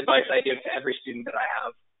biggest advice I give to every student that I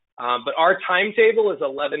have. But our timetable is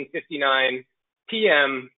 11:59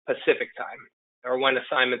 p.m. Pacific time, or when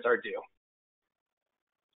assignments are due.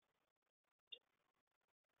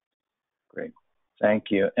 Great, thank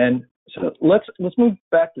you. And so let's move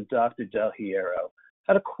back to Dr. Del Hierro.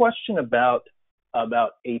 I had a question about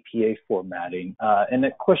APA formatting, and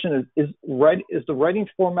the question is the writing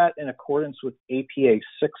format in accordance with APA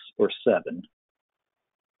 6 or 7?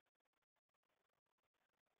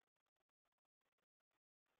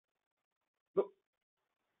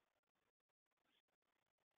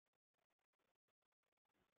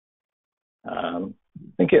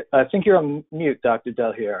 I think you're on mute, Dr.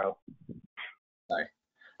 Del Hierro. Sorry.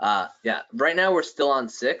 Yeah, right now we're still on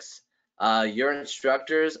 6. Your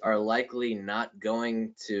instructors are likely not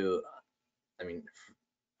going to,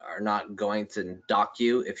 are not going to dock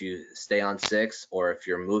you if you stay on 6 or if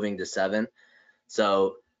you're moving to 7.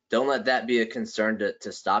 So don't let that be a concern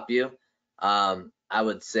to stop you. I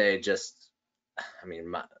would say just,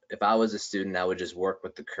 if I was a student, I would just work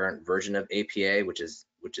with the current version of APA, which is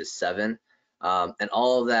 7, and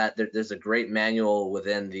all of that. There's a great manual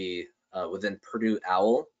within within Purdue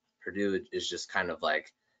OWL. Purdue is just kind of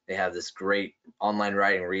like, they have this great online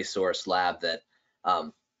writing resource lab that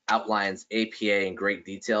outlines APA in great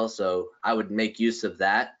detail. So I would make use of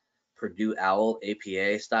that Purdue OWL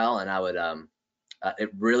APA style, and I would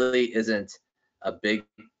it really isn't a big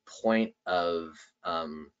point of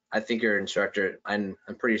I think your instructor, I'm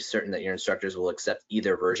pretty certain that your instructors will accept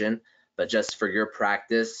either version, but just for your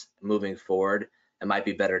practice moving forward, it might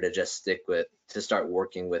be better to just start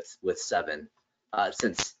working with 7,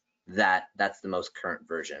 since that's the most current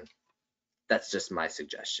version. That's just my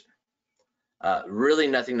suggestion. Really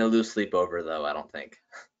nothing to lose sleep over, though, I don't think.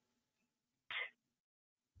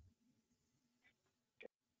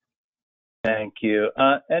 Thank you.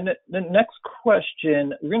 And the next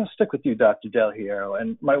question, we're going to stick with you, Dr. Del Hierro,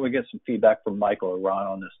 and might we get some feedback from Michael or Ron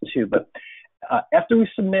on this too. But after we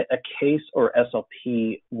submit a case or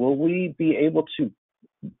SLP, will we be able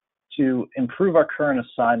to improve our current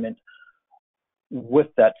assignment with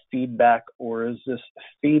that feedback, or is this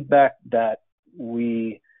feedback that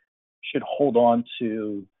we should hold on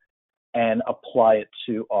to and apply it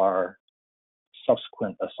to our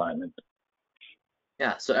subsequent assignment?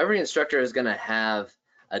 Yeah, so every instructor is going to have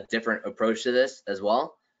a different approach to this as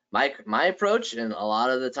well. My approach, and a lot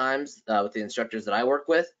of the times with the instructors that I work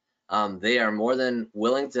with, they are more than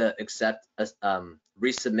willing to accept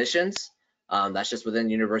resubmissions. That's just within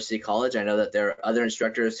University College. I know that there are other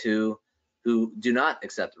instructors who do not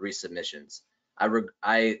accept resubmissions.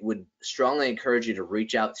 I would strongly encourage you to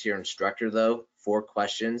reach out to your instructor, though, for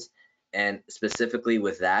questions, and specifically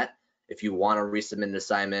with that, if you want to resubmit an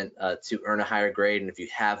assignment to earn a higher grade, and if you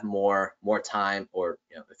have more time, or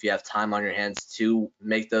if you have time on your hands to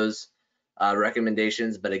make those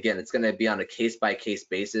recommendations. But again, it's going to be on a case-by-case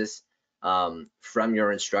basis from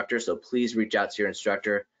your instructor. So please reach out to your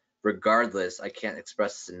instructor. Regardless, I can't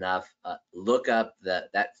express this enough. Look up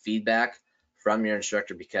that feedback from your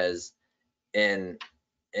instructor, because in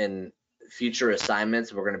future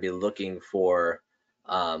assignments, we're going to be looking for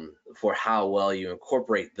how well you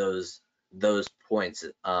incorporate those points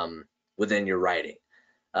within your writing.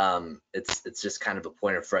 It's just kind of a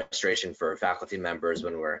point of frustration for faculty members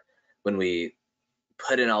when we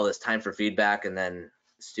put in all this time for feedback, and then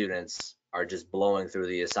students are just blowing through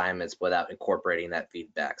the assignments without incorporating that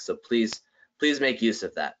feedback. So please make use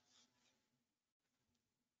of that.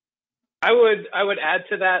 I would add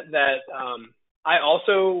to that I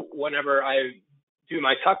also, whenever I do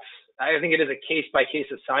my tucks, I think it is a case-by-case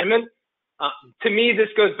assignment. To me, this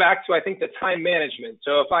goes back to, I think, the time management.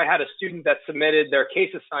 So if I had a student that submitted their case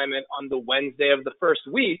assignment on the Wednesday of the first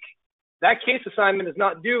week, that case assignment is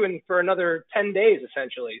not due for another 10 days,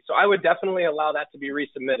 essentially. So I would definitely allow that to be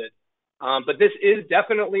resubmitted. But this is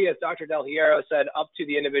definitely, as Dr. Del Hierro said, up to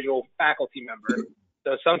the individual faculty member.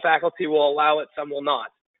 So some faculty will allow it, some will not.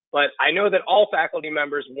 But I know that all faculty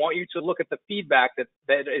members want you to look at the feedback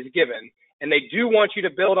that is given, and they do want you to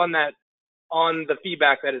build on the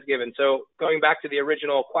feedback that is given. So going back to the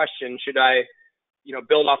original question, should I,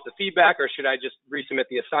 build off the feedback, or should I just resubmit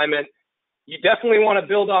the assignment? You definitely want to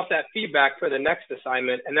build off that feedback for the next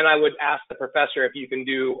assignment, and then I would ask the professor if you can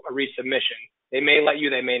do a resubmission. They may let you,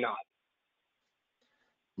 they may not.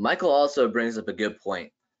 Michael also brings up a good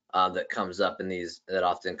point that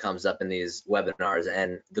often comes up in these webinars,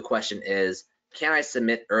 and the question is, can I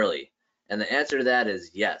submit early? And the answer to that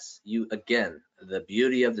is yes. Again, the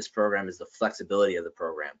beauty of this program is the flexibility of the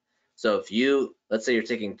program. So if let's say you're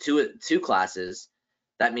taking two classes,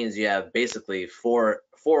 that means you have basically four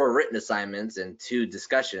written assignments and 2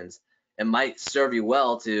 discussions. It might serve you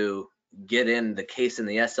well to get in the case in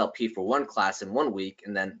the SLP for one class in 1 week,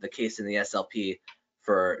 and then the case in the SLP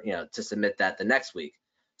for to submit that the next week.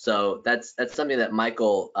 So that's something that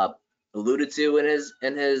Michael alluded to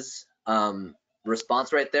in his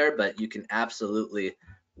response right there, but you can absolutely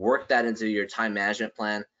work that into your time management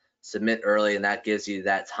plan, submit early, and that gives you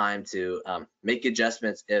that time to make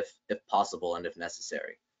adjustments if possible and if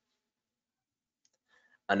necessary.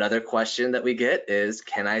 Another question that we get is,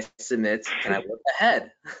 can I work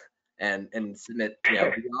ahead and submit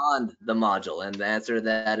beyond the module? And the answer to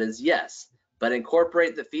that is yes, but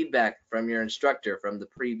incorporate the feedback from your instructor from the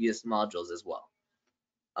previous modules as well.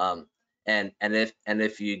 And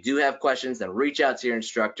if you do have questions, then reach out to your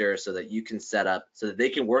instructor so that you can set up, so that they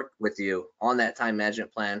can work with you on that time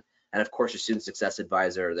management plan. And of course, your student success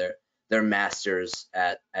advisor, they're masters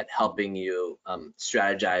at helping you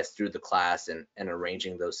strategize through the class and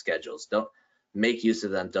arranging those schedules. Don't make use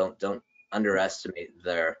of them. Don't underestimate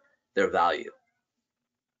their value.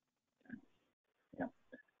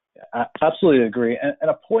 I absolutely agree. And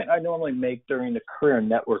a point I normally make during the career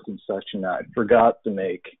networking section that I forgot to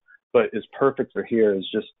make, but is perfect for here, is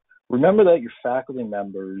just remember that your faculty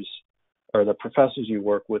members or the professors you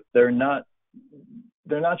work with, they're not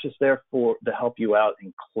just there to help you out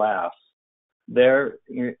in class. You're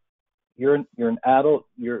an adult.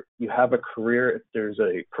 You have a career. If there's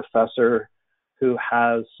a professor who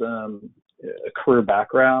has a career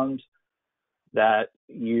background that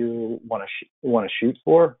you want to shoot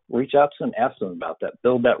for, reach out to them, ask them about that,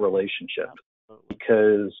 build that relationship,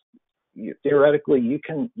 because theoretically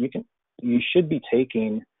you should be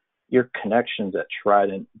taking your connections at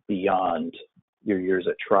Trident beyond your years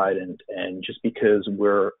at Trident, and just because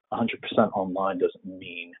we're 100% online doesn't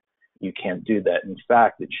mean you can't do that. In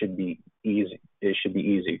fact, it should be easy. It should be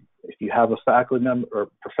easy. If you have a faculty member or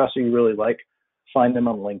professor you really like, find them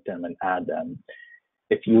on LinkedIn and add them.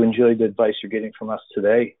 If you enjoyed the advice you're getting from us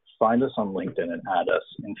today, find us on LinkedIn and add us.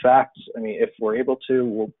 In fact, I mean, if we're able to,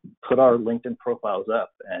 we'll put our LinkedIn profiles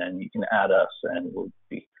up and you can add us, and we'll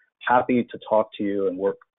be happy to talk to you and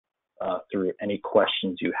work through any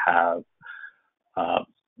questions you have,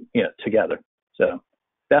 together. So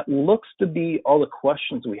that looks to be all the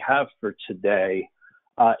questions we have for today.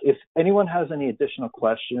 If anyone has any additional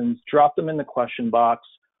questions, drop them in the question box.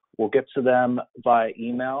 We'll get to them via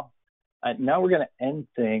email. Now we're going to end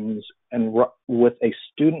things with a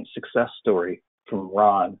student success story from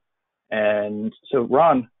Ron. And so,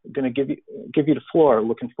 Ron, I'm going to give you the floor.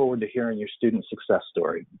 Looking forward to hearing your student success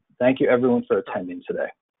story. Thank you, everyone, for attending today.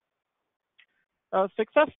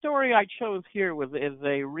 Success story I chose here is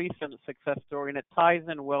a recent success story, and it ties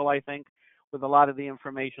in well, I think, with a lot of the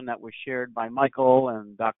information that was shared by Michael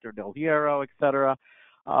and Dr. Del Hierro, et cetera.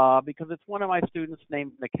 Because it's one of my students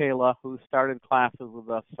named Michaela who started classes with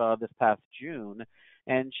us this past June,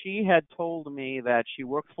 and she had told me that she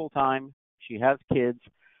works full-time, she has kids,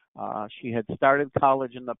 she had started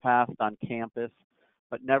college in the past on campus,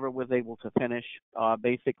 but never was able to finish,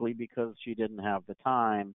 basically because she didn't have the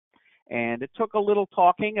time. And it took a little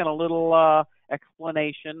talking and a little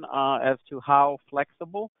explanation as to how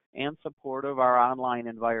flexible and supportive our online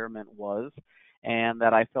environment was, and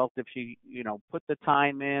that I felt if she, put the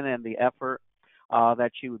time in and the effort,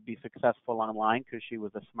 that she would be successful online, because she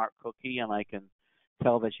was a smart cookie, and I can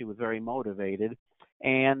tell that she was very motivated.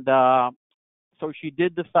 And so she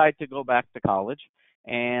did decide to go back to college.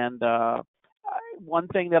 And one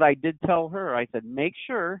thing that I did tell her, I said, make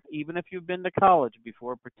sure, even if you've been to college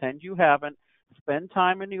before, pretend you haven't, spend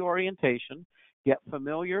time in the orientation, get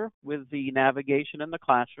familiar with the navigation in the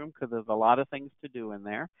classroom, because there's a lot of things to do in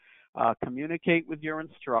there. Communicate with your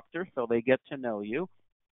instructor so they get to know you,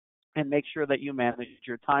 and make sure that you manage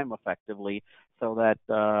your time effectively so that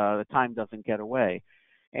the time doesn't get away.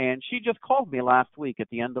 And she just called me last week, at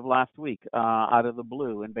the end of last week, out of the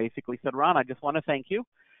blue, and basically said, Ron, I just want to thank you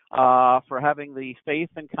for having the faith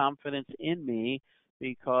and confidence in me,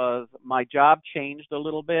 because my job changed a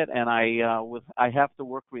little bit, and I have to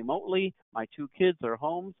work remotely. My 2 kids are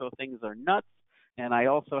home, so things are nuts. And I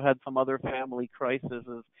also had some other family crises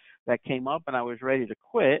that came up, and I was ready to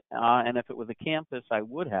quit. And if it was a campus, I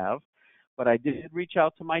would have. But I did reach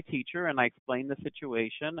out to my teacher, and I explained the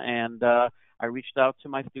situation. And I reached out to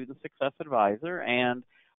my student success advisor, and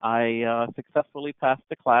I successfully passed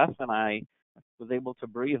the class, and I was able to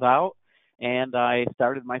breathe out. And I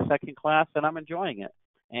started my second class, and I'm enjoying it.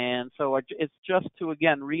 And so it's just to,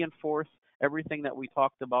 again, reinforce everything that we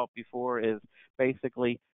talked about before, is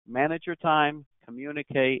basically manage your time,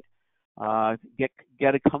 communicate,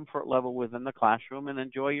 get a comfort level within the classroom, and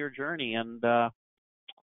enjoy your journey. And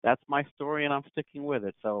that's my story, and I'm sticking with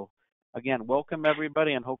it. So again, welcome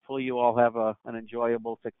everybody, and hopefully you all have an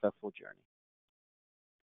enjoyable, successful journey.